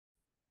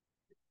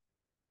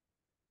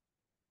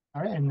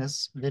All right, in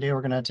this video,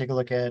 we're going to take a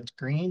look at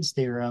Green's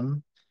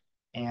theorem,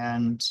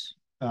 and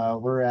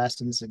we're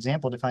asked in this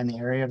example to find the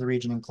area of the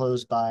region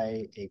enclosed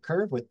by a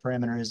curve with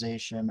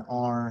parameterization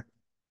R,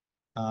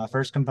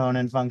 first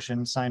component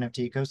function sine of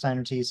t cosine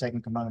of t,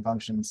 second component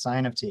function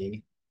sine of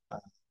t, where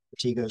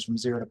t goes from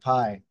 0 to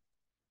pi.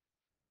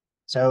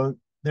 So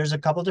there's a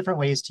couple different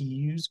ways to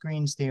use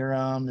Green's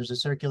theorem. There's a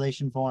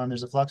circulation form,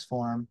 there's a flux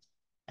form,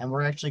 and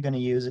we're actually going to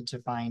use it to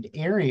find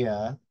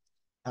area.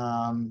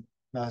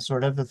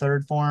 Sort of the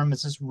third form.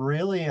 This is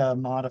really a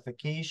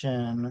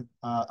modification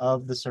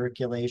of the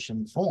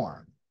circulation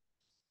form.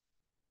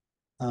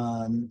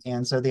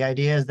 And so the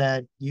idea is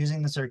that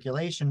using the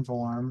circulation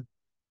form,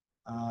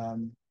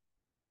 um,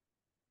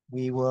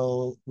 we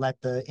will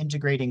let the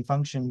integrating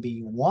function be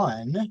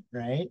 1,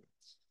 right?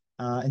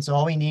 And so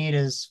all we need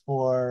is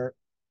for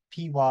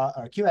py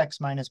or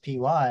qx minus py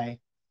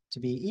to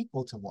be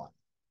equal to 1.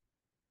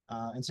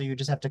 And so you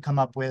just have to come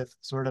up with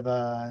sort of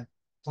a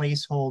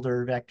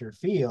placeholder vector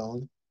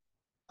field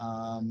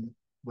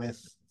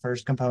with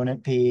first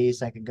component P,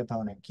 second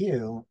component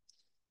Q,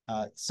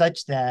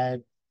 such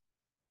that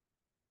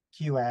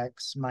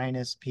Qx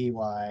minus Py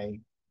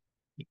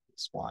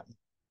equals 1.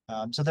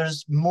 So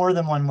there's more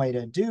than one way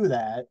to do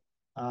that,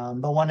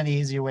 but one of the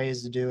easier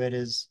ways to do it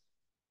is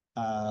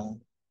to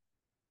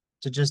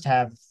just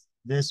have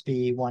this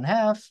be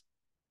 1/2,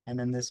 and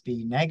then this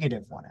be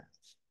negative 1/2.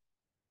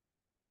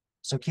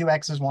 So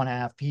Qx is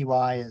 1/2, Py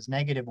is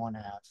negative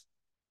 1/2.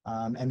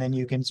 And then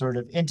you can sort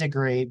of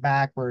integrate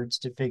backwards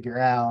to figure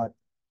out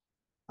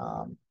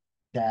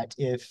that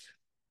if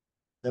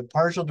the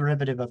partial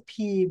derivative of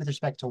p with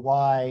respect to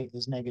y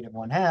is negative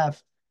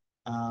 1/2,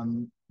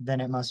 then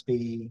it must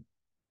be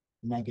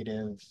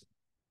negative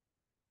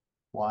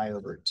y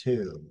over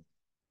 2,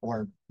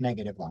 or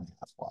negative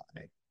 1/2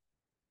 y.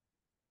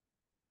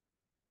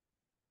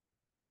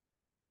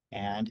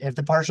 And if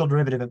the partial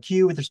derivative of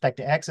q with respect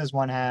to x is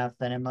 1/2,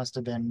 then it must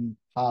have been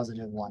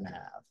positive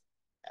 1/2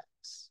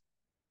 x.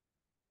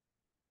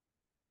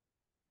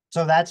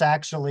 So that's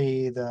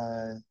actually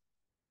the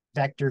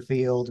vector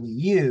field we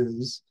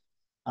use.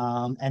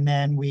 And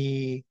then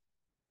we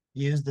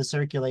use the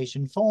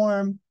circulation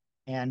form,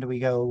 and we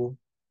go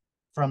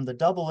from the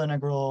double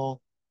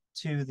integral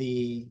to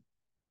the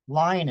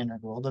line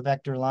integral, the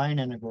vector line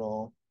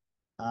integral.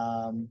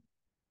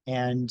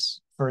 And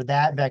for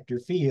that vector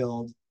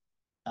field,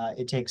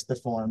 it takes the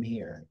form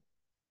here.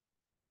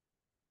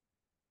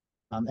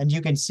 And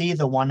you can see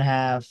the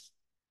 1/2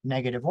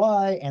 negative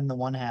y and the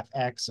 1/2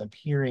 x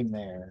appearing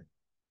there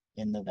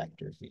in the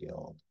vector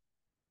field.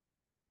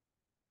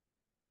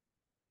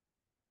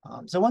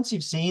 So once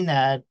you've seen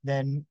that,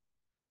 then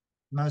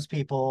most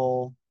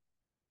people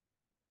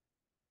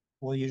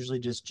will usually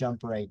just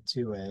jump right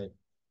to it.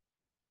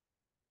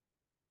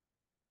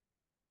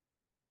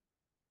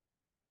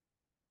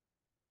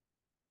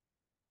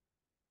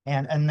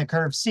 And the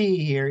curve C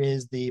here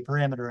is the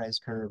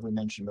parameterized curve we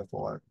mentioned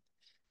before.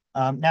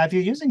 Now, if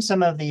you're using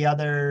some of the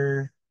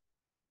other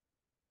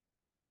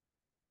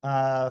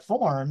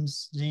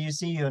forms, do you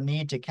see you'll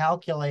need to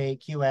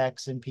calculate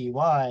Qx and Py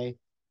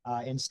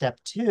in step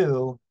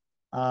 2?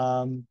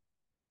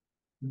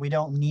 We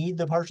don't need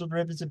the partial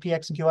derivatives of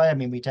Px and Qy. I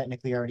mean, we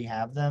technically already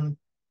have them.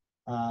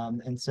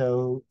 And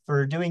so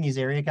for doing these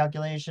area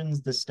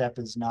calculations, this step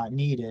is not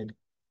needed.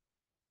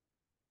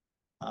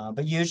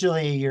 But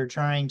usually you're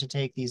trying to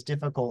take these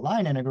difficult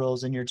line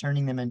integrals and you're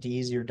turning them into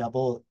easier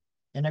double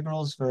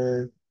integrals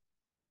for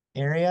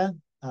area.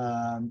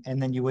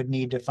 And then you would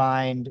need to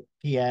find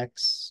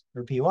px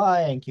or py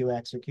and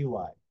qx or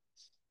qy.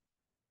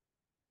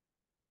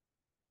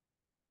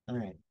 All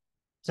right.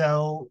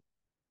 So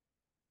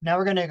now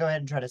we're going to go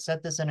ahead and try to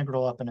set this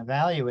integral up and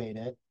evaluate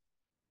it.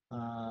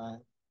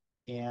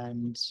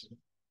 And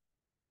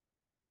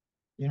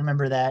you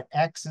remember that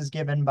x is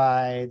given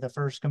by the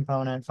first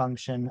component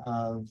function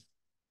of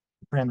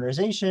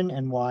parameterization,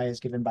 and y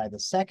is given by the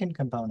second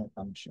component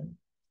function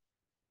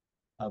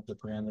of the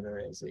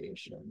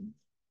parameterization.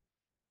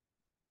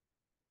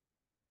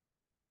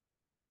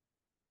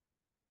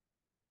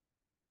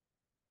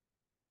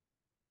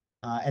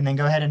 And then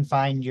go ahead and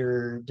find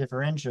your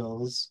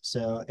differentials.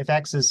 So if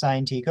x is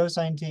sine t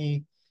cosine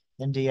t,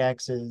 then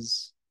dx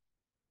is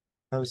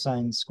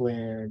cosine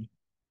squared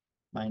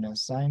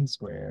minus sine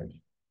squared,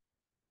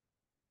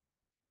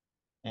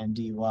 and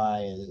dy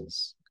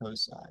is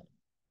cosine.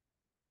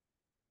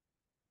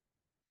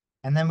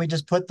 And then we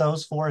just put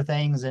those four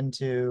things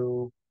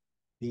into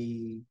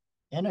the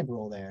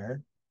integral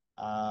there.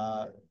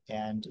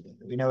 And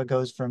we know it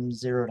goes from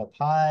 0 to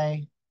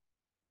pi.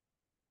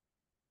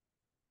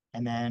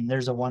 And then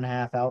there's a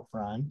 1/2 out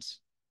front.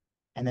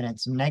 And then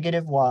it's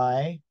negative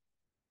y,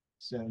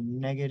 so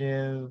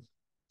negative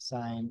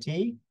sine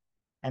t.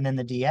 And then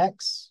the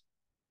dx,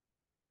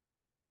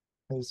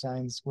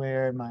 cosine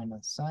squared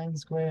minus sine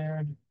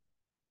squared.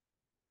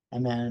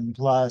 And then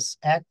plus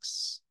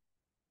x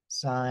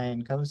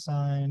sine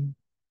cosine.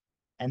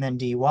 And then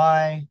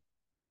dy,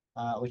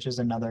 which is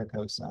another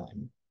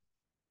cosine.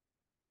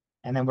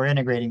 And then we're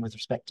integrating with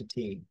respect to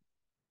t.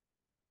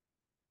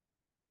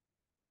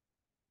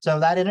 So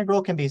that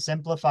integral can be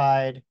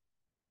simplified.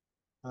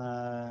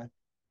 Uh,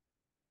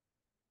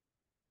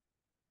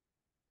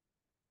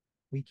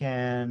 we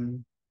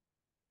can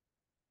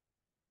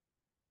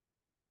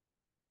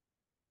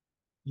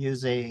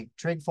use a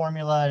trig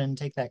formula and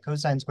take that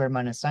cosine squared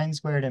minus sine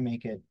squared and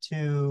make it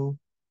 2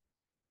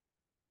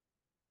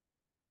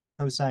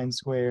 cosine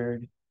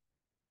squared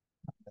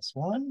minus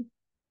 1.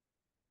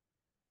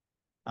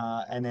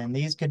 And then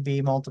these could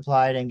be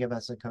multiplied and give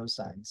us a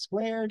cosine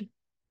squared.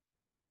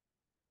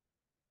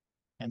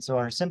 And so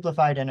our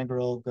simplified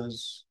integral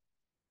goes,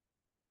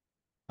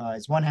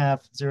 is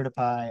 1/2 0 to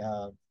pi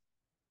of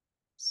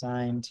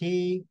sine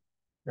t,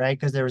 right?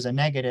 Because there was a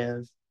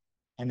negative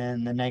and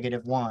then the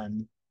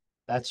 -1.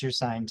 That's your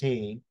sine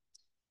t.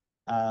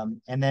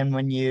 And then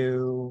when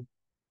you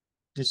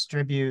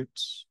distribute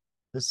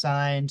the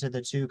sine to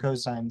the 2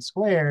 cosine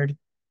squared,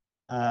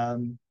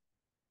 um,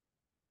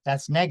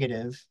 that's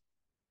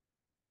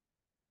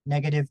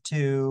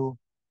 -2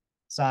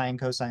 sine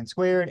cosine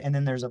squared, and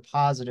then there's a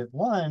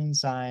 +1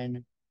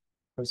 sine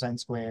cosine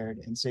squared,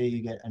 and so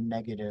you get a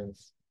negative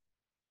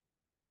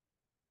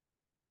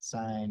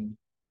sine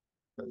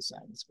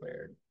cosine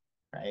squared,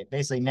 right?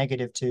 Basically,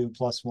 -2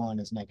 plus 1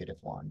 is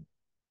 -1.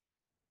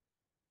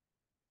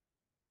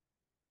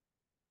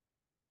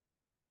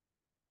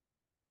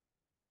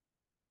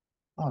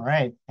 All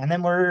right, and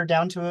then we're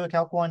down to a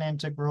Calc 1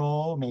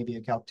 integral, maybe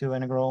a Calc 2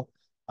 integral.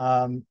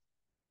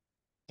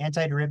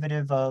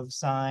 Antiderivative of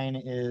sine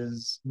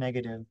is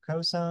negative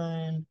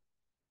cosine,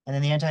 and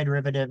then the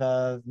antiderivative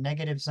of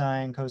negative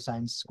sine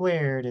cosine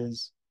squared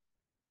is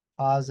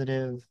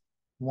positive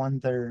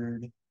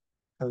 1/3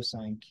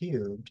 cosine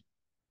cubed.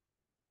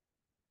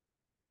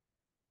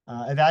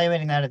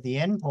 Evaluating that at the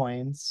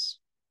endpoints,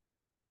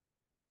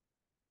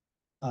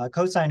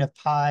 cosine of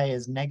pi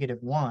is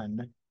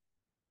 -1.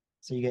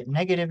 So you get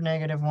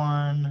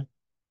 -1,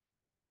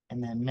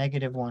 and then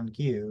 -1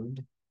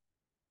 cubed.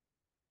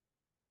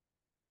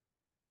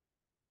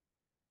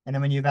 And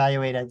then when you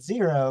evaluate at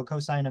 0,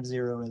 cosine of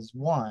 0 is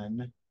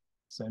 1.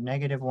 So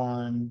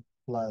 -1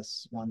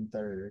 plus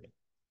 1/3.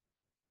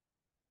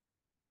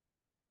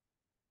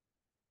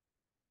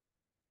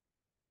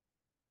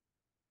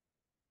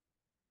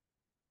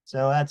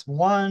 So that's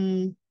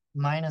 1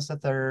 minus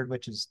 1/3,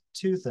 which is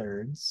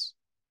 2/3.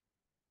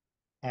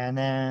 And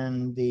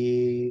then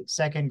the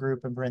second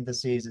group in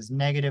parentheses is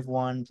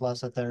 -1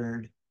 plus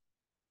 1/3,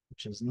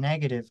 which is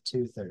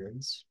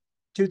 -2/3.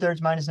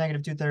 2/3 minus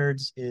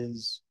 -2/3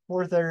 is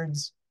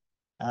 4/3.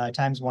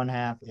 Times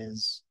 1/2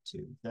 is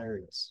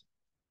 2/3.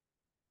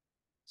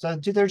 So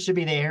 2/3 should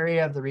be the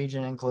area of the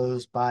region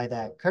enclosed by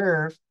that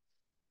curve.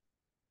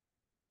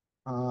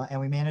 And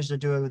we managed to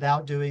do it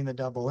without doing the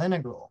double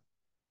integral.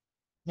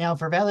 Now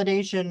for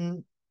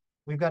validation,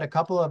 we've got a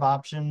couple of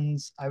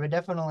options. I would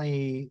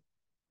definitely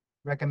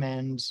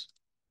recommend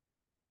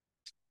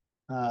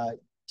uh,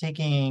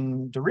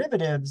 taking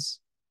derivatives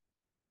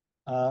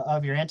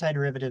of your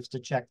antiderivatives to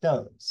check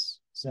those.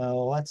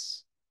 So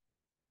let's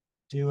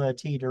do a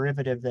t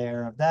derivative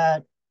there of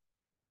that.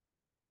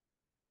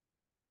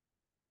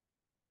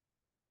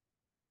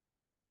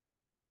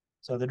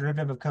 So the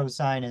derivative of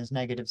cosine is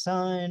negative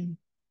sine.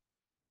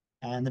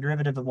 And the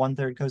derivative of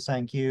 1/3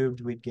 cosine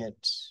cubed, we'd get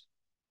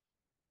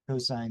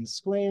cosine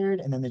squared.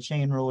 And then the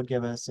chain rule would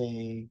give us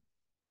a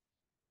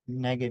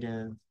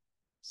negative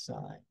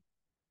sine.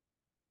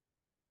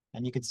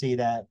 And you can see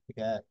that we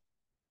got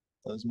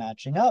those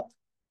matching up.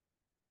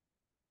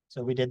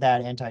 So we did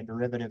that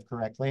antiderivative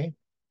correctly.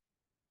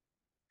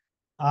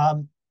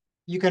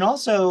 You can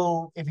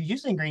also, if you're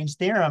using Green's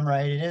theorem,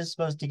 right, it is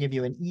supposed to give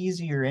you an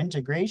easier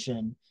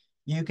integration.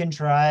 You can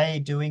try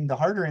doing the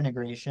harder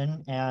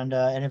integration, and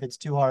if it's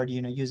too hard,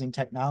 using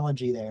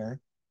technology there.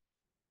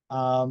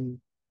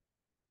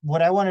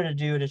 What I wanted to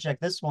do to check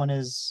this one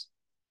is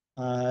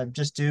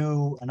just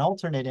do an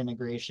alternate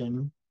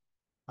integration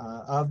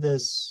of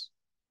this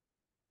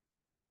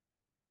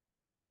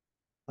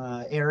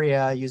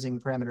area using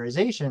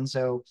parameterization.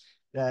 So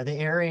the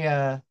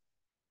area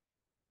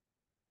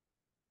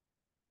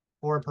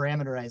for a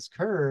parameterized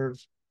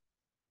curve,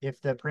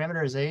 if the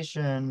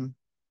parameterization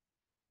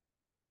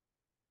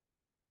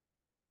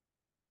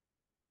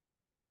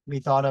we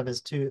thought of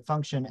as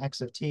function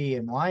x of t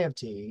and y of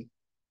t,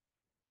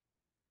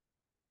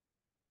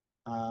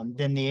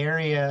 then the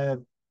area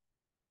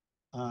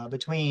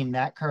between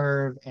that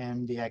curve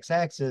and the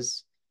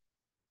x-axis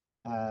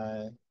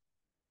uh,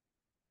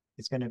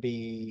 is going to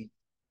be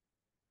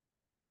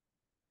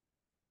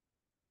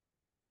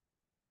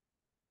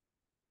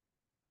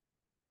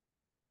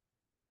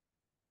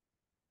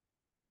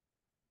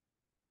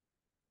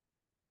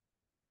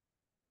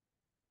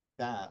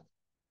that,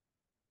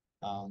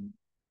 um,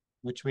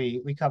 which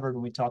we covered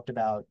when we talked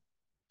about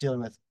dealing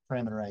with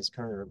parameterized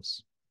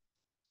curves.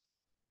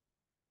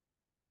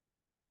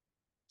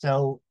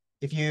 So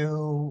if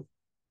you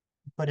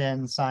put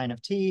in sine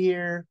of t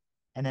here,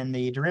 and then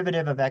the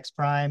derivative of x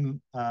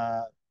prime,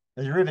 the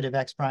derivative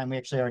x prime, we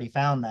actually already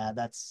found that.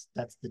 That's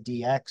the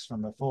dx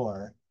from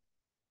before.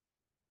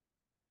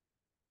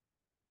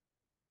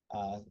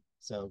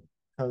 So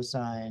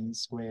cosine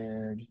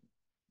squared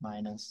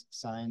minus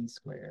sine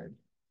squared.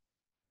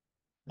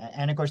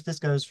 And of course, this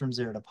goes from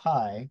 0 to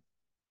pi.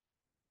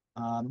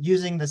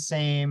 Using the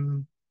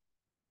same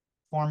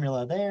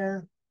formula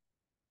there,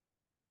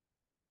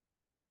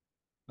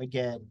 we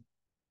get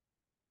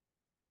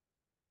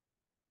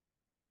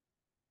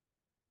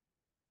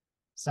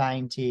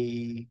sine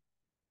t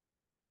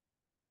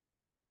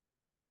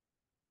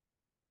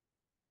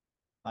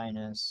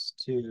minus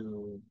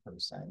 2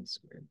 cosine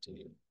squared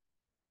t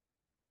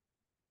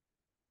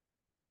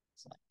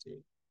sine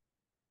t.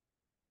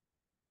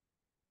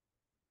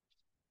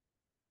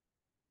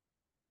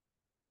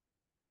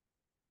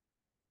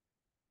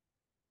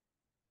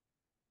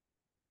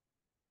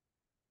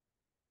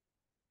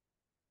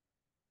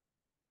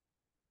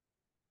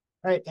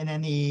 All right, and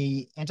then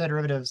the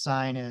antiderivative of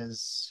sine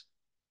is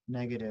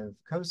negative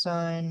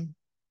cosine.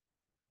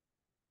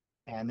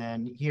 And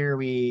then here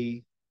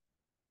we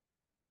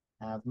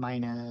have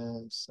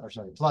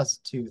plus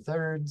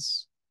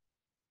 2/3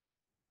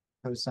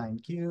 cosine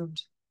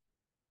cubed.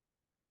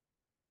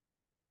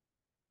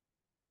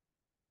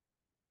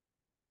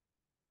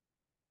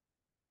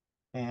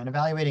 And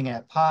evaluating it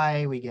at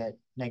pi, we get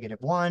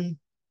 -1.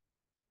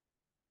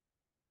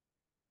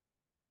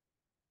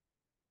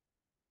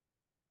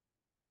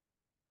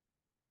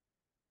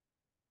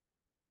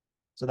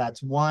 So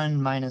that's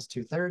 1 minus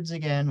 2/3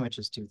 again, which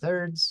is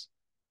 2/3.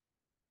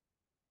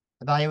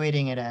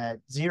 Evaluating it at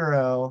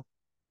 0,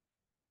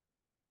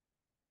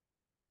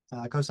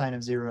 cosine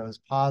of 0 is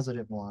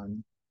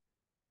 +1.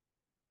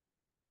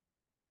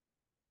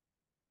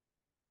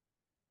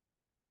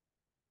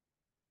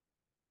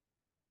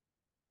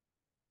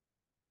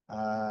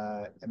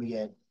 And we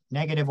get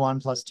 -1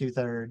 plus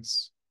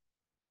 2/3.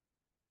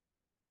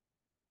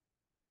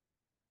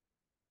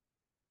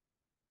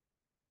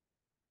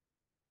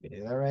 We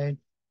do that right?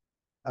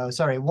 Oh,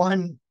 sorry, I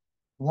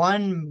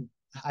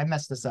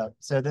messed this up.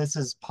 So this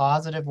is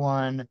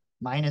 +1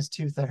 minus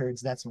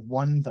 2/3, that's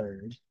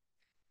 1/3.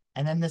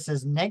 And then this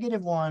is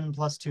 -1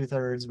 plus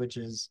 2/3, which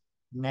is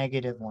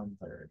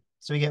 -1/3.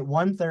 So we get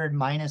 1/3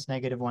 minus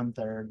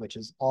 -1/3, which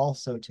is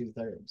also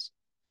 2/3.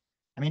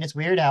 I mean, it's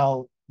weird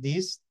how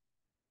this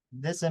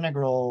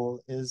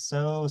integral is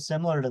so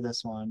similar to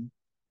this one.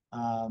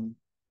 Um,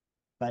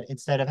 but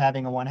instead of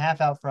having a 1/2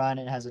 out front,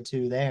 it has a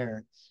 2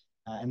 there,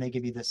 and they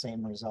give you the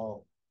same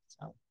result.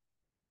 So,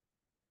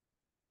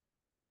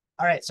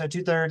 all right, so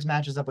 2/3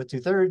 matches up with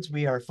 2/3.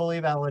 We are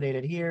fully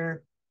validated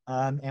here,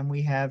 and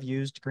we have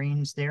used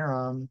Green's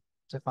theorem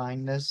to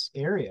find this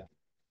area.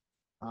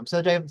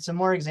 So some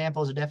more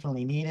examples are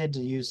definitely needed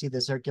to see the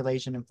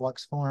circulation and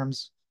flux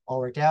forms all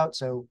worked out.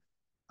 So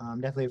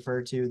definitely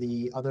refer to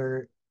the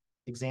other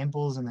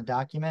examples in the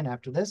document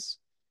after this.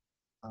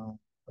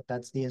 But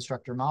that's the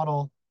instructor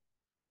model.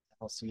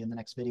 I'll see you in the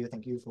next video.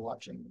 Thank you for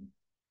watching.